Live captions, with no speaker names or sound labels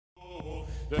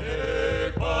So,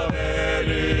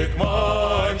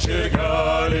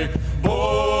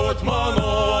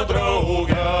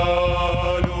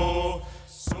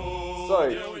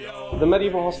 the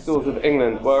medieval hospitals of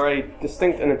England were a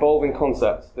distinct and evolving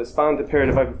concept that spanned a period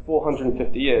of over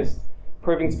 450 years,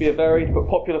 proving to be a varied but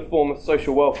popular form of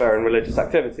social welfare and religious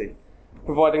activity,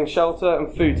 providing shelter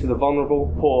and food to the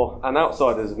vulnerable, poor and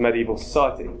outsiders of medieval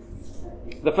society.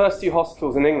 The first two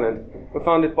hospitals in England were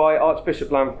founded by Archbishop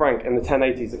Lanfranc in the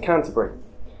 1080s at Canterbury,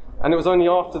 and it was only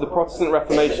after the Protestant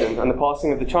Reformation and the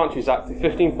passing of the Chantries Act of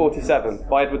 1547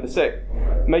 by Edward VI,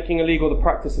 making illegal the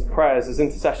practice of prayers as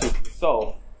intercession for the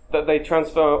soul, that they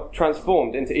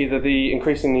transformed into either the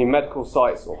increasingly medical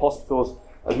sites or hospitals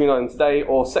as we know them today,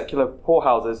 or secular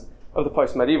poorhouses of the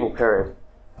post-medieval period.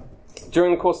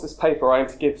 During the course of this paper, I aim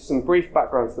to give some brief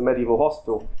background to the medieval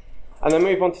hospital, and then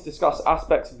move on to discuss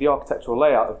aspects of the architectural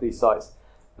layout of these sites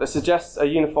that suggests a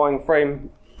unifying framework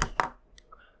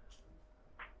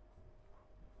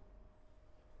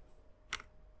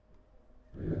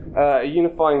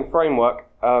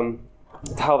to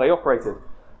how they operated.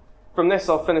 From this,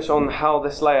 I'll finish on how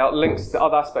this layout links to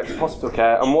other aspects of hospital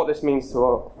care and what this means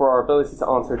for our ability to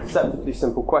answer a deceptively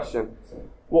simple question: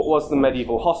 what was the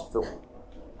medieval hospital?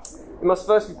 It must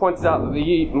first be pointed out that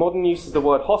the modern use of the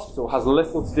word hospital has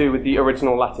little to do with the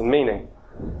original Latin meaning.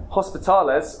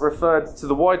 Hospitales referred to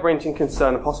the wide-ranging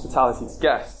concern of hospitality to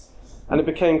guests, and it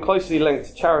became closely linked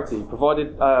to charity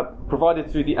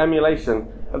provided through the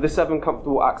emulation of the 7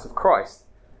 comfortable acts of Christ: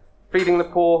 feeding the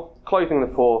poor, clothing the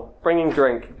poor, bringing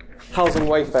drink, housing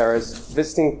wayfarers,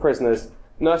 visiting prisoners,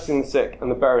 nursing the sick, and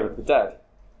the burial of the dead.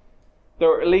 There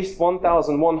are at least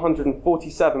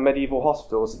 1,147 medieval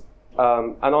hospitals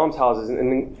and almshouses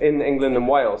in England and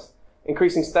Wales,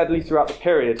 increasing steadily throughout the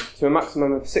period to a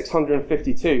maximum of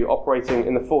 652 operating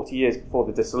in the 40 years before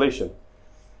the dissolution.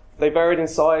 They varied in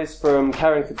size from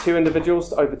caring for 2 individuals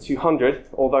to over 200,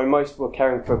 although most were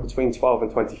caring for between 12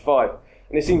 and 25,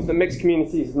 and it seems that mixed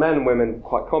communities of men and women are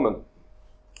quite common.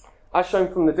 As shown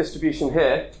from the distribution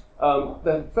here,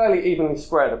 they're fairly evenly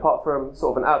spread, apart from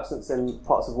sort of an absence in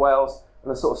parts of Wales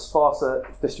and a sort of sparser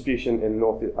distribution in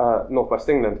northwest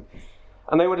England.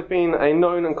 And they would have been a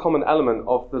known and common element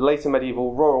of the later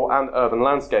medieval rural and urban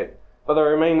landscape, but they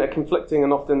remain a conflicting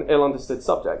and often ill-understood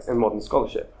subject in modern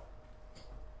scholarship.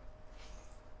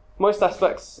 Most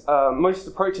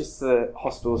approaches to the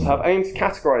hospitals have aimed to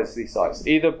categorise these sites,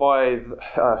 either by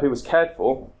who was cared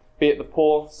for, be it the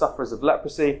poor, sufferers of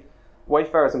leprosy,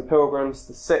 wayfarers and pilgrims,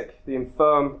 the sick, the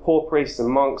infirm, poor priests and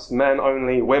monks, men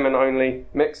only, women only,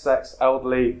 mixed sex,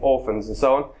 elderly, orphans, and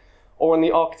so on, or in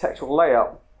the architectural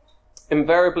layout,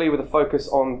 invariably with a focus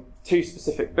on 2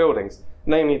 specific buildings,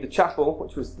 namely the chapel,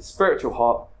 which was the spiritual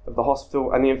heart of the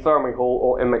hospital, and the infirmary hall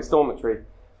or inmates' dormitory,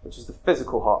 which is the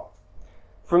physical heart.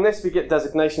 From this we get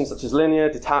designations such as linear,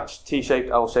 detached, T-shaped,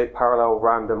 L-shaped, parallel,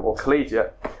 random, or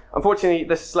collegiate. Unfortunately,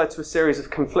 this has led to a series of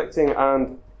conflicting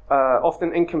and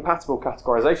often incompatible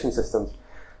categorization systems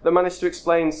that manage to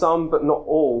explain some, but not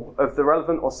all, of the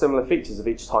relevant or similar features of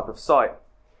each type of site,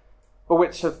 but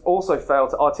which have also failed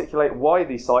to articulate why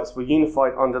these sites were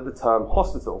unified under the term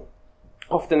hospital,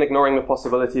 often ignoring the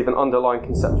possibility of an underlying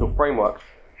conceptual framework,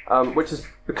 which has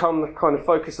become the kind of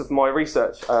focus of my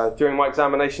research during my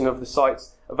examination of the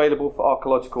sites available for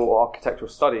archaeological or architectural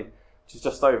study, which is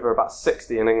just over about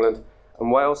 60 in England and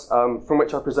Wales, from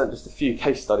which I present just a few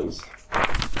case studies.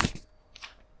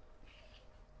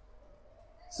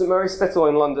 St Mary Spital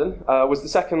in London was the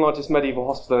 2nd largest medieval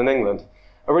hospital in England.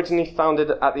 Originally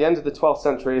founded at the end of the 12th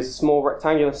century as a small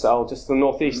rectangular cell just to the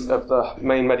northeast of the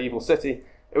main medieval city,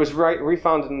 it was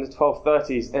refounded in the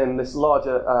 1230s in this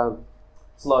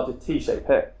larger T-shape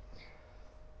here.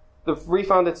 The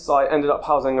refounded site ended up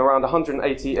housing around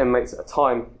 180 inmates at a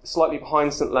time, slightly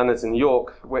behind St Leonard's in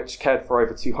York, which cared for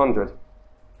over 200.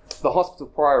 The hospital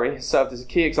priory served as a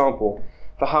key example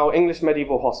for how English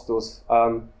medieval hospitals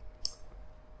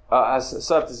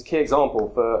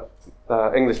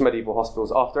English medieval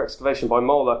hospitals after excavation by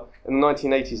Moeller in the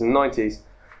 1980s and 90s,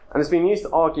 and has been used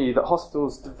to argue that hospital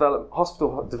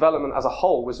development as a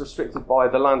whole was restricted by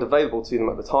the land available to them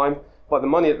at the time, by the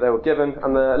money that they were given,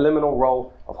 and the liminal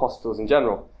role of hospitals in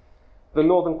general. The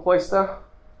northern cloister,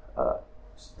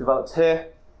 developed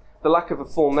here, the lack of a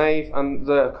full nave, and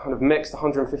the kind of mixed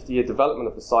 150-year development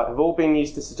of the site have all been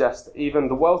used to suggest that even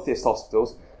the wealthiest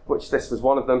hospitals, which this was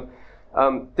one of them,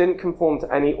 didn't conform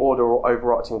to any order or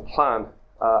overarching plan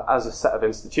as a set of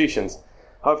institutions.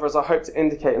 However, as I hope to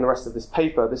indicate in the rest of this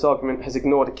paper, this argument has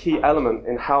ignored a key element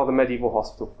in how the medieval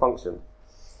hospital functioned.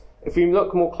 If we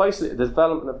look more closely at the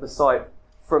development of the site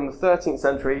from the 13th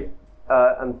century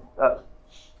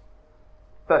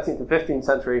 13th and 15th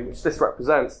century, which this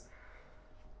represents,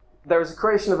 there is a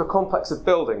creation of a complex of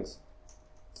buildings.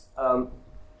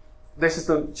 This is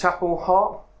the chapel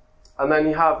heart, and then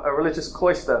you have a religious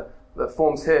cloister that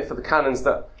forms here for the canons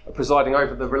that are presiding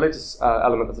over the religious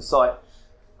element of the site.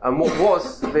 And what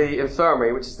was the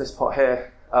infirmary, which is this part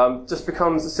here, just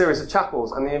becomes a series of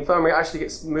chapels, and the infirmary actually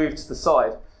gets moved to the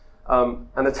side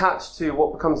and attached to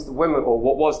what becomes the women, or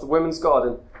what was the women's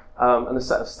garden, and a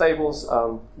set of stables,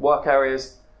 work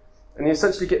areas, and you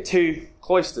essentially get two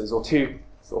cloisters, or two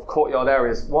sort of courtyard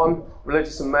areas. One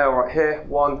religious and male right here,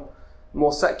 one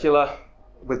more secular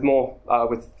with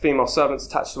female servants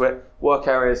attached to it, work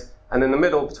areas, and in the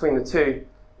middle between the two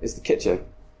is the kitchen.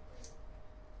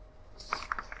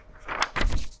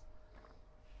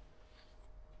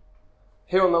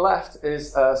 Here on the left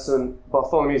is St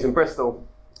Bartholomew's in Bristol.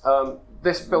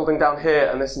 This building down here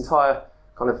and this entire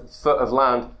kind of foot of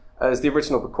land is the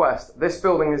original bequest. This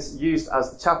building is used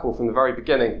as the chapel from the very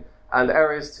beginning, and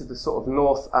areas to the sort of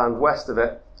north and west of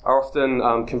it are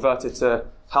often converted to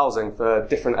housing for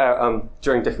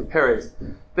during different periods.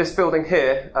 This building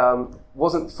here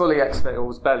wasn't fully excavated or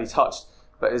was barely touched,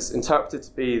 but is interpreted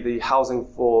to be the housing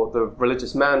for the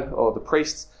religious men or the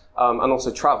priests and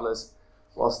also travellers.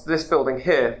 Whilst this building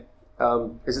here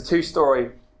is a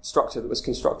two-storey structure that was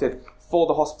constructed for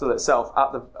the hospital itself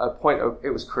at the point it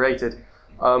was created,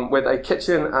 with a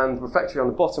kitchen and refectory on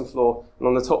the bottom floor, and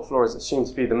on the top floor is assumed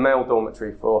to be the male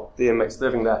dormitory for the inmates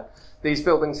living there. These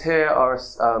buildings here are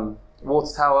a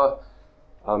water tower,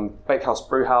 bakehouse,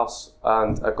 brewhouse,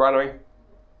 and a granary.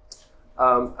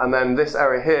 And then this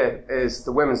area here is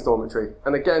the women's dormitory.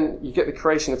 And again, you get the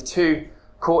creation of two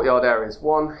courtyard areas.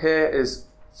 One here is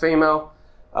female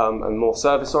and more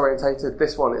service orientated.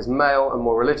 This one is male and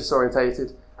more religious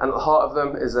orientated. And at the heart of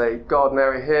them is a garden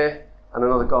area here and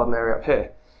another garden area up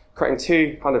here, creating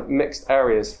two kind of mixed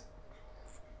areas.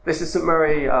 This is St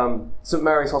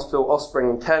Mary's Hospital, Offspring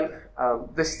in Kent.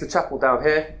 This is the chapel down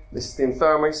here. This is the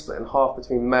infirmary, split in half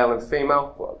between male and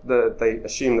female. Well, they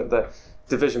assume that the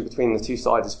division between the two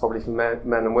sides is probably for men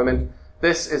and women.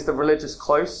 This is the religious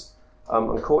close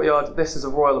and courtyard. This is a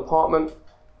royal apartment.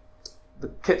 The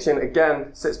kitchen,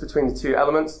 again, sits between the two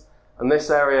elements. And this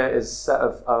area is a set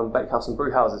of bakehouse and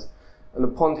brew houses. And the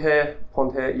pond here,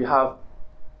 you have,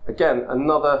 again,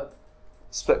 another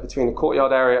split between a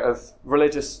courtyard area of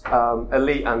religious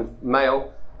elite and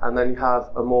male, and then you have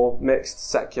a more mixed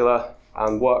secular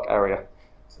and work area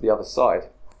to the other side.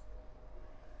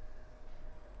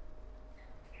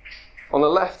 On the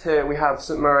left here we have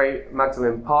St Mary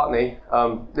Magdalene, Partney.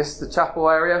 This is the chapel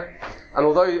area, and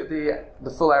although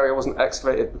the full area wasn't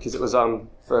excavated because it was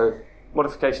for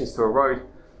modifications to a road,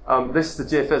 this is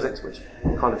the geophysics, which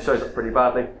kind of shows up pretty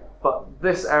badly. But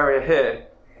this area here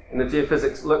in the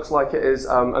geophysics looks like it is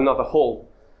another hall.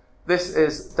 This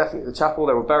is definitely the chapel.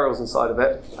 There were burials inside of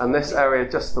it, and this area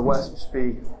just to the west, which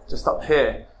would be just up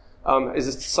here, is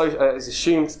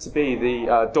assumed to be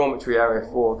the dormitory area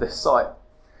for this site.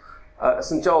 At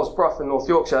St Giles Brough in North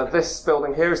Yorkshire, this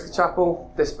building here is the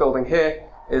chapel. This building here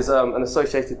is an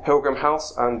associated pilgrim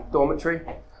house and dormitory,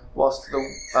 whilst to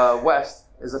the west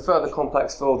is a further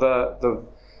complex for the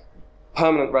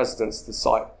permanent residents of the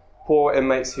site, poor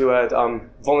inmates who had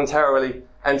voluntarily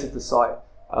entered the site,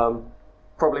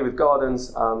 probably with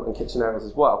gardens and kitchen areas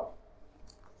as well.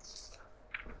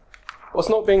 Whilst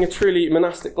not being a truly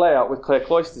monastic layout with clear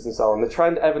cloisters and so on, the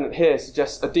trend evident here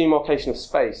suggests a demarcation of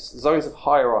space, zones of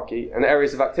hierarchy, and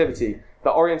areas of activity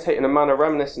that orientate in a manner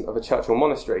reminiscent of a church or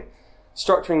monastery,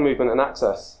 structuring movement and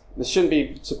access. This shouldn't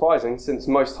be surprising, since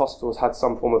most hospitals had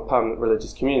some form of permanent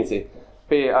religious community,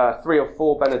 be it 3 or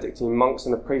 4 Benedictine monks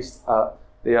and a priest at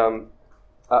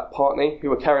Partney who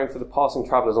were caring for the passing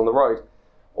travellers on the road,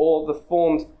 or the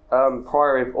formed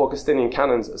friary of Augustinian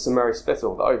canons at St Mary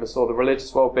Spital that oversaw the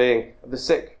religious well-being of the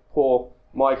sick, poor,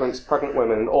 migrants, pregnant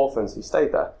women and orphans who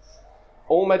stayed there.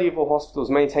 All medieval hospitals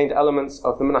maintained elements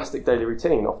of the monastic daily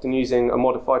routine, often using a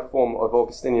modified form of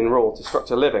Augustinian rule to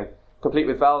structure living, complete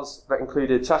with vows that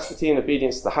included chastity and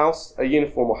obedience to the house, a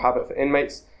uniform or habit for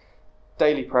inmates,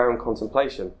 daily prayer and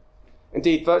contemplation.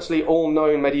 Indeed, virtually all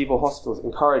known medieval hospitals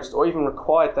encouraged or even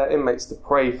required their inmates to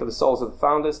pray for the souls of the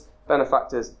founders,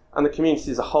 benefactors, and the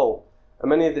community as a whole, and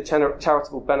many of the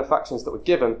charitable benefactions that were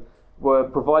given were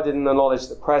provided in the knowledge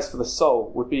that prayers for the soul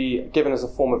would be given as a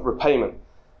form of repayment,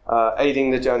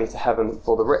 aiding the journey to heaven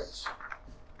for the rich.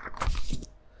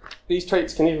 These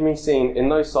traits can even be seen in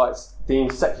those sites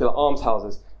deemed secular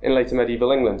almshouses in later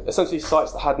medieval England, essentially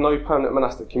sites that had no permanent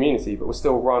monastic community but were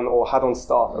still run or had on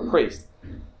staff a priest.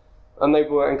 And they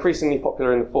were increasingly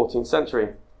popular in the 14th century.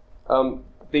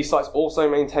 These sites also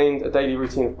maintained a daily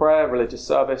routine of prayer, religious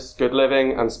service, good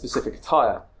living, and specific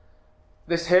attire.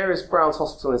 This here is Brown's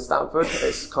Hospital in Stamford.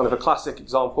 It's kind of a classic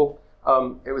example.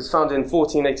 It was founded in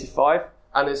 1485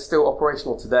 and is still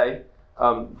operational today.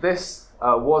 This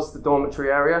was the dormitory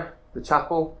area, the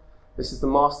chapel. This is the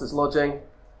master's lodging.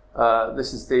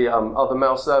 This is the other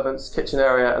male servants, kitchen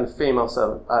area, and female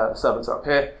servants are up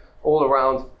here, all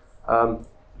around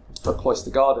a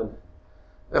cloister garden.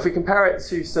 If we compare it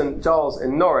to St Giles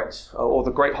in Norwich, or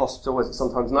the Great Hospital as it's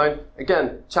sometimes known,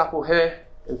 again, chapel here,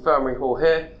 infirmary hall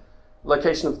here,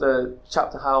 location of the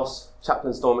chapter house,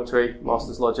 chaplain's dormitory,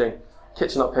 master's lodging,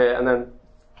 kitchen up here, and then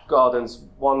gardens,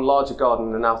 one larger garden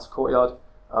and an outer courtyard,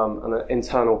 and an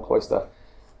internal cloister.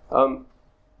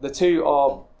 The two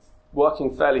are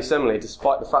working fairly similarly,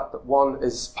 despite the fact that one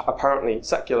is apparently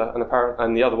secular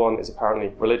and the other one is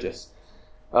apparently religious.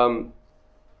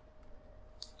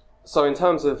 So in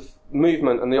terms of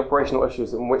movement and the operational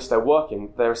issues in which they're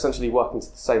working, they're essentially working to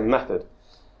the same method.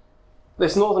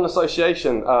 This northern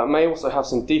association may also have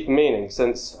some deeper meaning,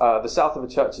 since the south of a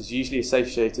church is usually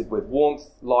associated with warmth,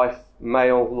 life,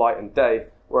 male, light and day,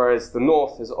 whereas the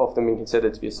north has often been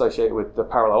considered to be associated with the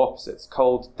parallel opposites,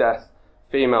 cold, death,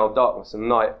 female, darkness and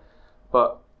night.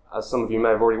 But as some of you may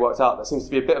have already worked out, there seems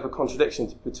to be a bit of a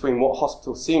contradiction between what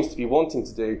hospital seems to be wanting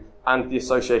to do and the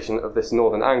association of this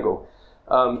northern angle.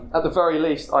 At the very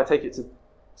least, I take it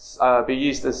to be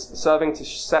used as serving to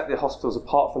set the hospitals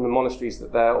apart from the monasteries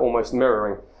that they're almost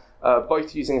mirroring,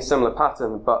 both using a similar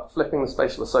pattern but flipping the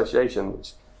spatial association,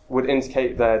 which would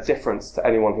indicate their difference to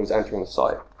anyone who's entering the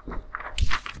site.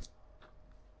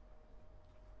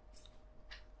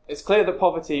 It's clear that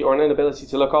poverty or an inability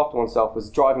to look after oneself was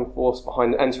the driving force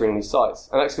behind entering these sites,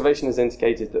 and excavation has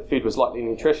indicated that food was likely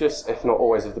nutritious, if not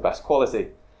always of the best quality.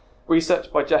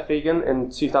 Research by Jeff Egan in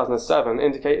 2007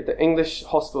 indicated that English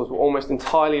hospitals were almost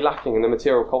entirely lacking in the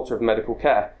material culture of medical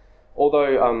care,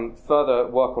 although further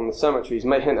work on the cemeteries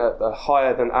may hint at a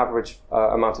higher than average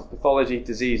amount of pathology,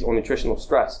 disease or nutritional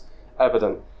stress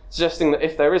evident, suggesting that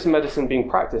if there is medicine being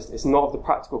practiced, it's not of the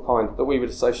practical kind that we would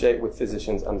associate with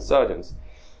physicians and surgeons.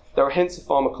 There are hints of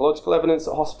pharmacological evidence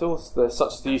at hospitals,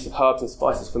 such as the use of herbs and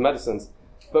spices for medicines,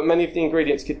 but many of the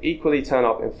ingredients could equally turn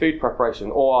up in food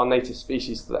preparation or are native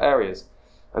species to the areas.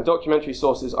 And documentary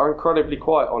sources are incredibly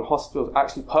quiet on hospitals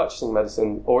actually purchasing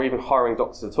medicine or even hiring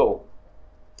doctors at all.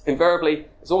 Invariably,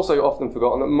 it's also often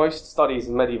forgotten that most studies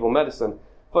in medieval medicine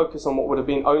focus on what would have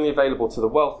been only available to the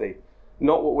wealthy,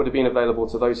 not what would have been available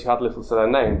to those who had little to their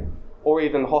name, or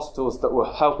even hospitals that were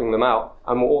helping them out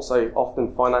and were also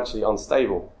often financially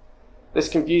unstable. This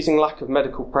confusing lack of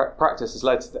medical practice has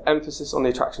led to the emphasis on the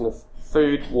attraction of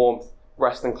food, warmth,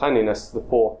 rest and cleanliness to the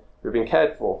poor who have been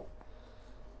cared for.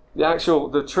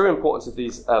 The true importance of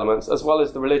these elements, as well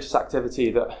as the religious activity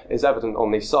that is evident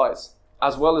on these sites,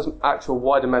 as well as actual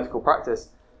wider medical practice,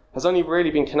 has only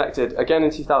really been connected again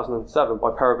in 2007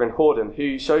 by Peregrine Horden,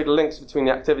 who showed links between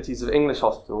the activities of English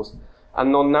hospitals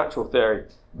and non-natural theory,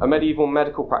 a medieval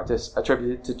medical practice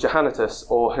attributed to Johannatus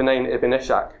or Hunayn ibn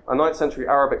Ishaq, a 9th century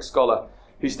Arabic scholar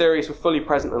whose theories were fully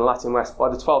present in the Latin West by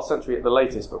the 12th century at the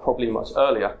latest, but probably much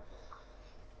earlier,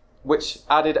 which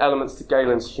added elements to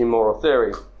Galen's humoral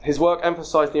theory. His work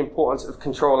emphasised the importance of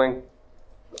controlling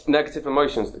negative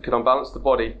emotions that could unbalance the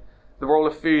body, the role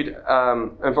of food,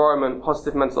 environment,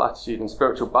 positive mental attitude and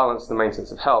spiritual balance in the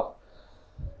maintenance of health.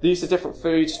 The use of different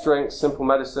foods, drinks, simple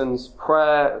medicines,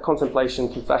 prayer,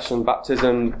 contemplation, confession,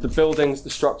 baptism, the buildings, the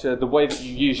structure, the way that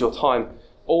you use your time,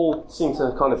 all seem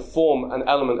to kind of form an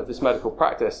element of this medical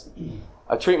practice,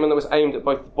 a treatment that was aimed at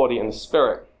both the body and the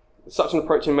spirit. Such an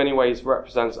approach in many ways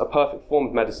represents a perfect form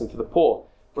of medicine for the poor,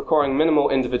 requiring minimal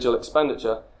individual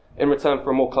expenditure in return for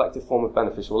a more collective form of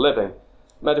beneficial living.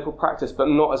 Medical practice, but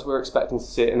not as we're expecting to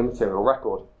see it in a material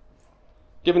record.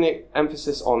 Given the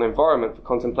emphasis on environment for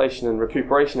contemplation and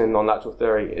recuperation in non-natural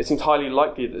theory, it's entirely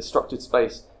likely that the structured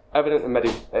space evident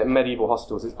in medieval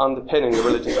hospitals is underpinning the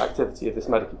religious activity of this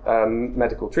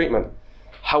medical treatment.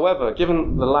 However,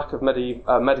 given the lack of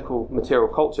medical material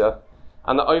culture,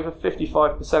 and that over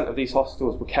 55% of these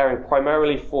hospitals were caring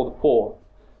primarily for the poor,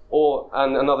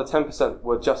 and another 10%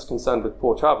 were just concerned with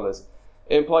poor travellers,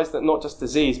 it implies that not just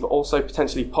disease, but also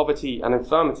potentially poverty and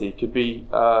infirmity could be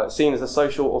seen as a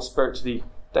social or spiritually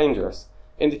dangerous,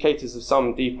 indicators of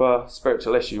some deeper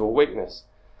spiritual issue or weakness.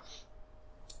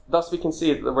 Thus, we can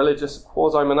see that the religious,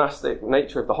 quasi-monastic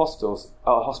nature of the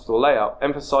hospital layout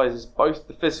emphasises both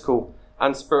the physical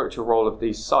and spiritual role of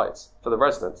these sites for the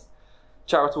residents.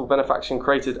 Charitable benefaction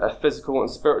created a physical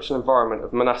and spiritual environment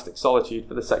of monastic solitude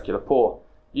for the secular poor,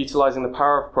 utilising the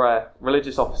power of prayer,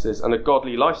 religious offices and a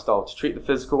godly lifestyle to treat the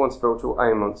physical and spiritual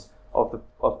ailments of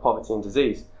poverty and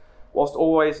disease. whilst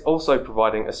always also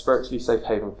providing a spiritually safe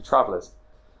haven for travellers.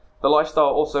 The lifestyle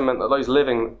also meant that those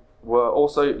living there were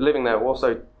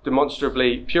also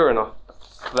demonstrably pure enough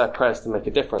for their prayers to make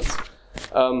a difference.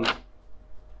 That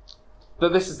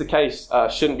this is the case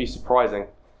shouldn't be surprising,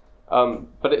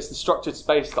 but it's the structured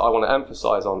space that I want to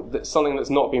emphasise on. That's something that's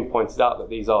not been pointed out, that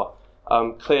these are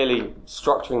clearly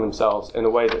structuring themselves in a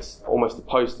way that's almost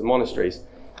opposed to monasteries.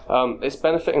 It's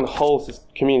benefiting the whole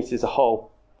community as a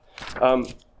whole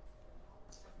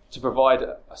to provide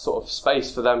a sort of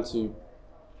space for them to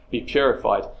be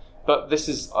purified. But this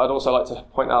is, I'd also like to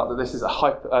point out that this is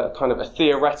a kind of a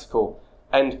theoretical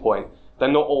endpoint. They're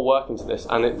not all working to this,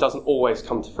 and it doesn't always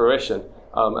come to fruition.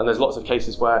 And there's lots of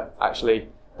cases where actually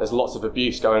there's lots of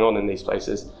abuse going on in these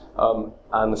places,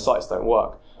 and the sites don't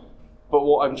work. But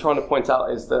what I'm trying to point out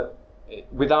is that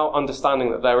without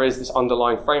understanding that there is this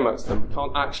underlying framework to them, we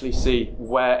can't actually see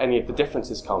where any of the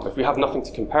differences come. If we have nothing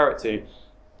to compare it to,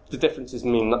 the differences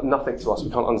mean nothing to us. We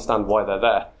can't understand why they're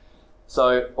there.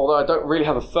 So, although I don't really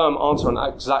have a firm answer on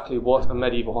exactly what a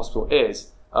medieval hospital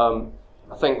is, I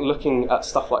think looking at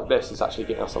stuff like this is actually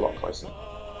getting us a lot closer.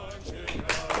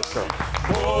 Let's go.